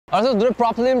Alright, so today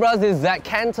PropertyLimBrothers is at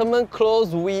Cantonment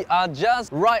Close. We are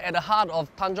just right at the heart of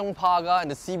Tanjong Pagar in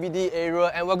the CBD area,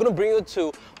 and we're going to bring you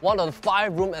to one of the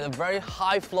 5 rooms at a very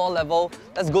high floor level.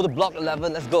 Let's go to block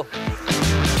 11, let's go.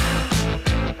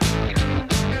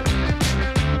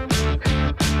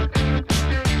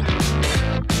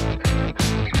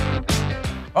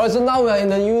 Alright, so now we are in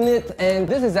the unit, and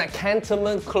this is at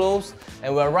Cantonment Close,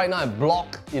 and we're right now at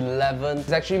block 11.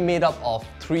 It's actually made up of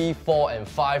 3, 4 and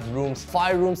 5 rooms.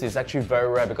 5 rooms is actually very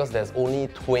rare because there's only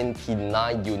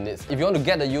 29 units. If you want to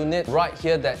get a unit right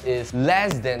here that is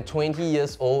less than 20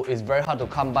 years old, it's very hard to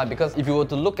come by, because if you were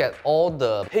to look at all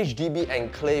the HDB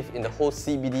enclave in the whole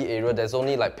CBD area, there's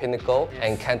only like Pinnacle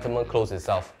and Cantonment Close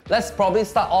itself. Let's probably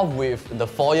start off with the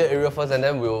foyer area first, and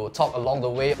then we'll talk along the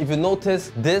way. If you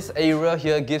notice, this area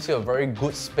here gives you a very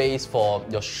good space for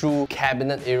your shoe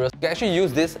cabinet area. You can actually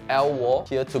use this L wall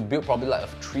here to build probably like a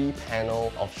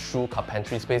 3-panel of shoe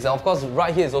carpentry space. And of course,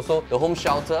 right here is also the home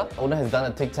shelter. Owner has done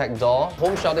a tic-tac door.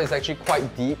 Home shelter is actually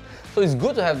quite deep, so it's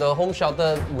good to have the home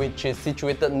shelter which is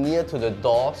situated near to the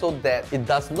door so that it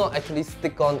does not actually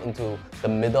stick on into the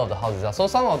middle of the house itself. So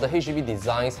some of the HDB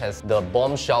designs has the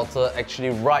bomb shelter actually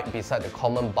right beside the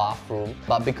common bathroom,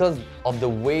 but because of the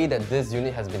way that this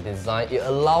unit has been designed, it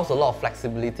allows a lot of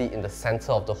flexibility in the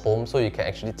center of the home, so you can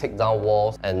actually take down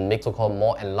walls and make so-called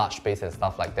more enlarged space and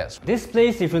stuff like that. This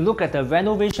place, if you look at the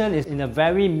renovation, is in a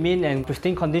very mint and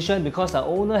pristine condition because the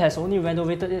owner has only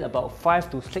renovated it about 5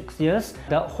 to 6 years.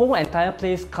 The whole entire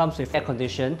place comes with air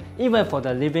condition, even for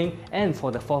the living and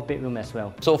for the 4th bedroom as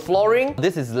well. So flooring,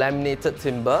 this is laminated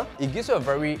timber. It gives you a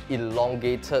very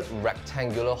elongated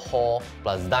rectangular hall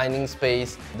plus dining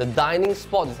space. The dining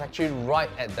spot is actually right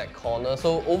at that corner.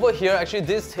 So over here, actually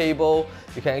this table,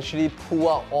 you can actually pull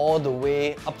out all the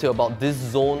way up to about this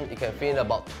zone. You can fit in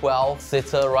about 12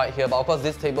 sitter right here. But of course,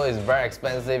 this table is very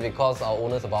expensive because our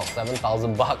owner's about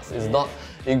 7,000 bucks. It's not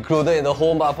included in the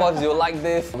home, but of course, if you like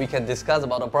this, we can discuss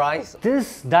about the price.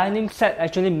 This dining set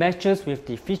actually matches with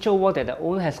the feature wall that the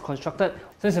owner has constructed.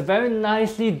 So it's a very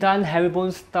nicely done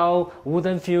herringbone style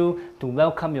wooden feel to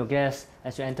welcome your guests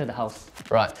as you enter the house.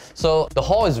 Right, so the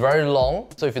hall is very long.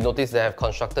 So if you notice, they have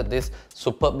constructed this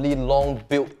superbly long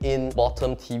built-in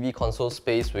bottom TV console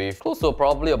space with close to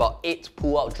probably about 8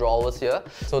 pull-out drawers here.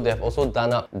 So they have also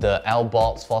done up the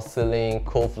L-box, false ceiling,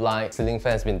 cove light, ceiling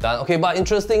fan has been done. Okay, but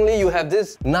interestingly, you have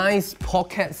this nice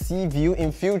pocket sea view.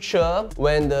 In future,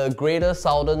 when the Greater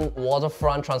Southern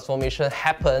Waterfront transformation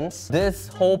happens, this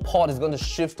whole port is going to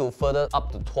shift to further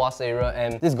up to Tuas area,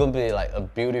 and this is going to be like a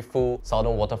beautiful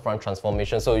Southern Waterfront transformation.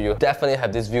 So you definitely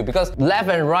have this view, because left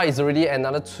and right is already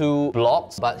another 2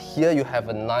 blocks, but here you have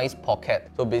a nice pocket.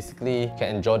 So basically, you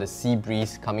can enjoy the sea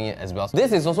breeze coming in as well. So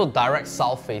this is also direct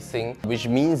south facing, which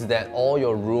means that all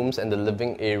your rooms and the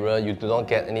living area, you do not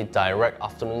get any direct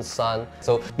afternoon sun.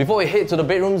 So before we head to the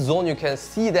bedroom zone, you can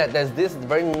see that there's this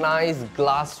very nice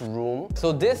glass room.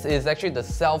 So this is actually the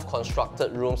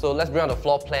self-constructed room. So let's bring on the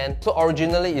floor plan. So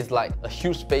originally it's like a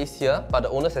huge space here, but the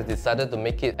owners has decided to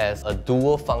make it as a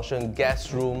dual function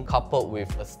guest room coupled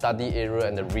with a study area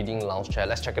and the reading lounge chair.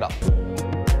 Let's check it out.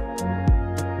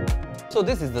 So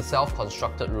this is the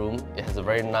self-constructed room. It has a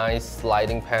very nice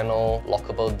sliding panel,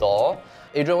 lockable door.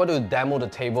 Adrian, why don't you demo the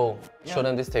table? Yeah. Show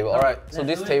them this table. Alright, so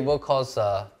this table costs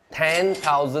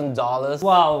 $10,000.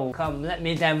 Wow, come, let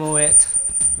me demo it.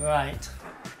 Right.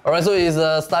 Alright, so it's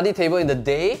a study table in the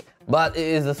day, but it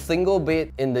is a single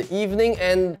bed in the evening,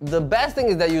 and the best thing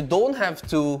is that you don't have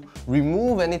to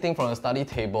remove anything from a study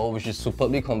table, which is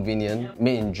superbly convenient,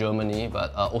 made in Germany,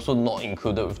 but also not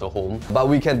included with the home. But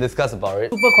we can discuss about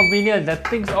it. Super convenient, the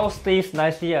things all stays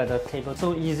nicely at the table,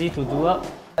 so easy to do up.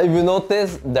 If you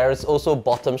notice, there is also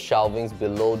bottom shelvings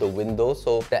below the window,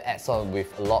 so that adds on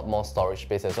with a lot more storage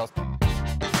space as well.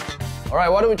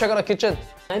 Alright, why don't we check out the kitchen?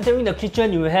 Entering the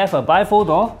kitchen, you have a bifold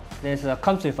door.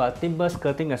 Comes with a timber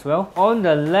skirting as well. On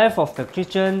the left of the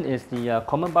kitchen is the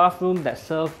common bathroom that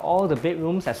serves all the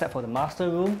bedrooms except for the master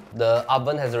room. The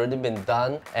oven has already been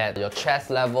done at your chest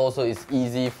level, so it's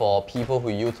easy for people who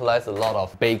utilize a lot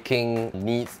of baking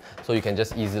needs, so you can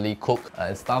just easily cook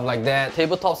and stuff like that.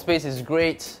 Tabletop space is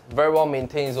great, very well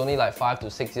maintained. It's only like 5 to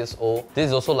 6 years old. This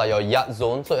is also like your yard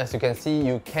zone, so as you can see,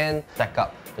 you can stack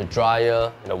up the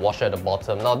dryer and the washer at the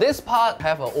bottom. Now this part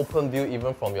have an open view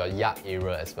even from your yard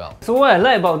area as well. So what I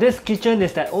like about this kitchen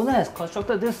is that owner has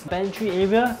constructed this pantry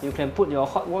area. You can put your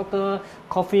hot water,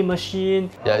 coffee machine.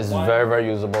 Yeah, it's very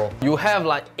usable. You have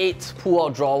like 8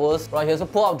 pull-out drawers right here. So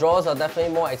pull-out drawers are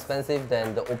definitely more expensive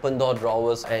than the open door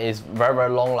drawers, and it's very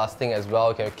long lasting as well.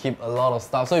 You can keep a lot of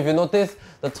stuff. So if you notice,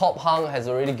 the top hung has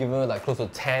already given you like close to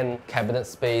 10 cabinet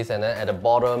space, and then at the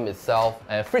bottom itself,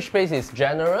 fridge space is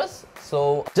generous.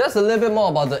 So So just a little bit more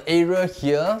about the area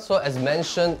here. So as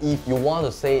mentioned, if you want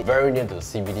to stay very near to the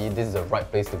CBD, this is the right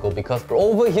place to go, because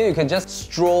over here you can just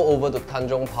stroll over to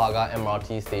Tanjong Pagar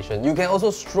MRT Station. You can also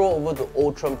stroll over to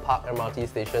Outram Park MRT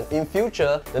Station. In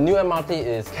future, the new MRT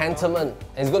is Cantonment,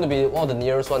 and it's going to be one of the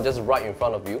nearest one just right in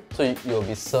front of you. So you'll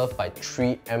be served by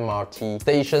 3 MRT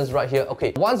stations right here.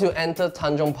 Okay, once you enter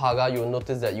Tanjong Pagar, you'll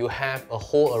notice that you have a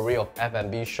whole array of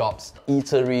F&B shops,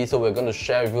 eateries, so we're going to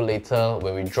share with you later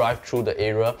when we drive through the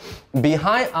area.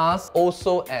 Behind us,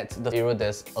 also at the area,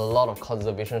 there's a lot of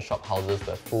conservation shop houses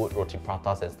where food, roti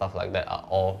pratas and stuff like that are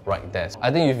all right there. So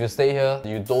I think if you stay here,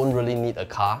 you don't really need a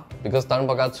car, because Tanjong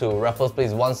Pagar to Raffles Place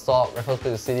is 1 stop, Raffles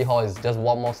Place to City Hall is just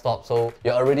 1 more stop. So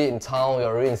you're already in town, you're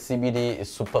already in CBD, it's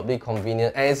superbly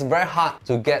convenient, and it's very hard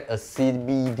to get a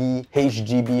CBD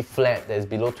HDB flat that is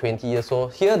below 20 years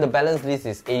old. Here the balance list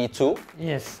is 82.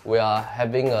 Yes. We are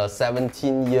having a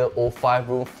 17-year-old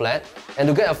 5-room flat, and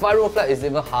to get a 5-room flat is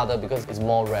even harder because it's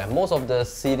more rare. Most of the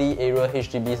city area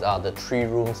HDBs are the 3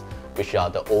 rooms, which are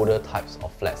the older types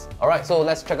of flats. Alright, so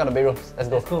let's check out the bedrooms. Let's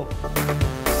go. Let's go.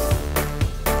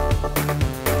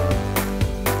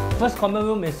 First common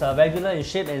room is regular in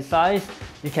shape and size.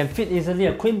 You can fit easily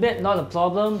a queen bed, not a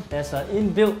problem. There's an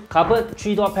inbuilt cupboard,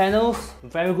 3 door panels,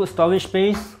 very good storage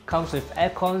space. Comes with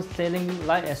aircon, ceiling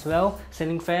light as well,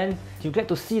 ceiling fan. You get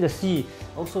to see the sea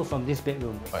also from this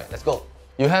bedroom. Alright, let's go.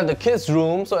 You have the kids'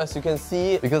 room, so as you can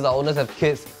see, because our owners have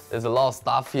kids, there's a lot of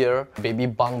stuff here. Baby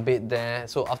bunk bed there.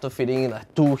 So after fitting in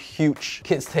 2 huge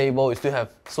kids' table, you still have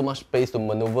so much space to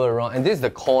maneuver around. And this is the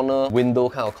corner window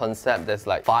kind of concept. There's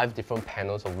like 5 different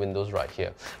panels of windows right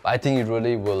here. But I think you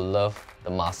really will love the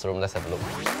master room. Let's have a look.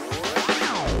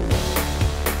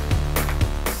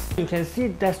 You can see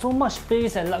there's so much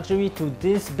space and luxury to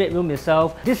this bedroom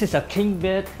itself. This is a king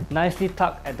bed, nicely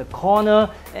tucked at the corner,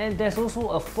 and there's also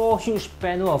a 4 huge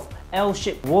panel of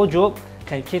L-shaped wardrobe,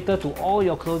 can cater to all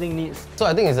your clothing needs. So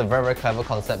I think it's a very, very clever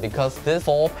concept, because this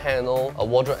 4-panel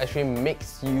wardrobe actually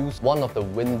makes use one of the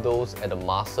windows at the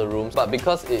master room, but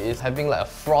because it is having like a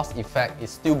frost effect, it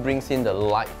still brings in the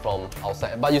light from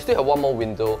outside. But you still have 1 more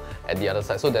window at the other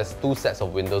side, so there's 2 sets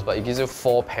of windows, but it gives you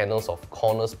 4 panels of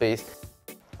corner space.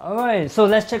 Alright, so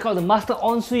let's check out the master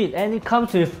ensuite, and it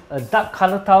comes with a dark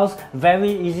color tiles,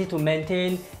 very easy to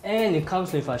maintain, and it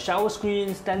comes with a shower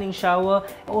screen, standing shower.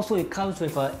 Also it comes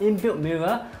with an inbuilt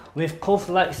mirror with cove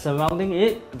lights surrounding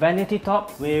it, vanity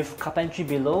top with carpentry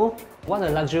below. What a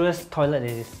luxurious toilet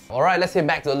it is. Alright, let's head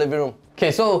back to the living room.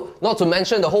 Okay, so not to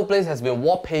mention, the whole place has been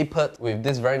wallpapered with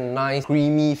this very nice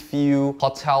creamy feel,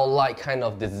 hotel-like kind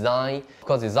of design. Of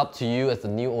course, it's up to you as the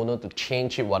new owner to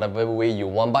change it whatever way you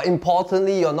want. But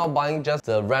importantly, you're not buying just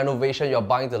the renovation, you're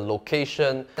buying the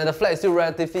location. And the flat is still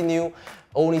relatively new,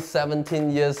 only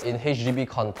 17 years in HDB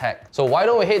contact. So why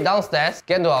don't we head downstairs,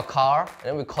 get into our car, and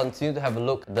then we continue to have a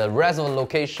look at the rest of the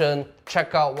location,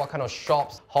 check out what kind of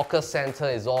shops, hawker center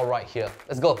is all right here.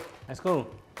 Let's go. Let's go.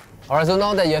 Alright, so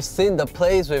now that you have seen the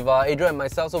place with Adrian and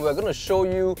myself, so we're going to show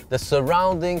you the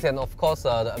surroundings and of course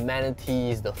the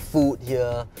amenities, the food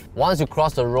here. Once you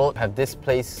cross the road, have this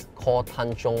place called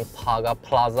Tanjong Pagar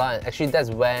Plaza, and actually that's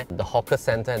where the hawker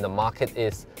center and the market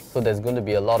is. So there's going to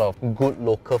be a lot of good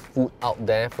local food out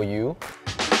there for you.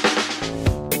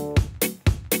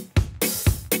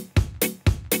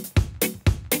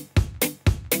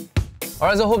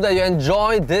 Alright, so hope that you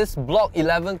enjoyed this Block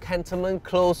 11 Cantonment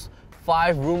Close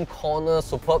 5-room corner,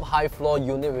 superb high floor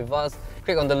unit with us.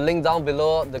 Click on the link down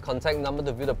below. The contact number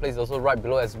to view the place is also right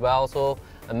below as well. So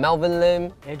I'm Melvin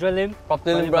Lim, Adrian Lim,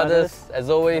 PropertyLimBrothers.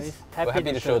 As always, we're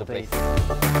happy to show the place.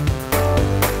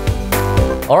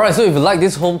 Alright, so if you like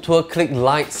this home tour, click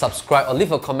like, subscribe or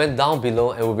leave a comment down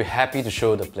below and we'll be happy to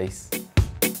show the place.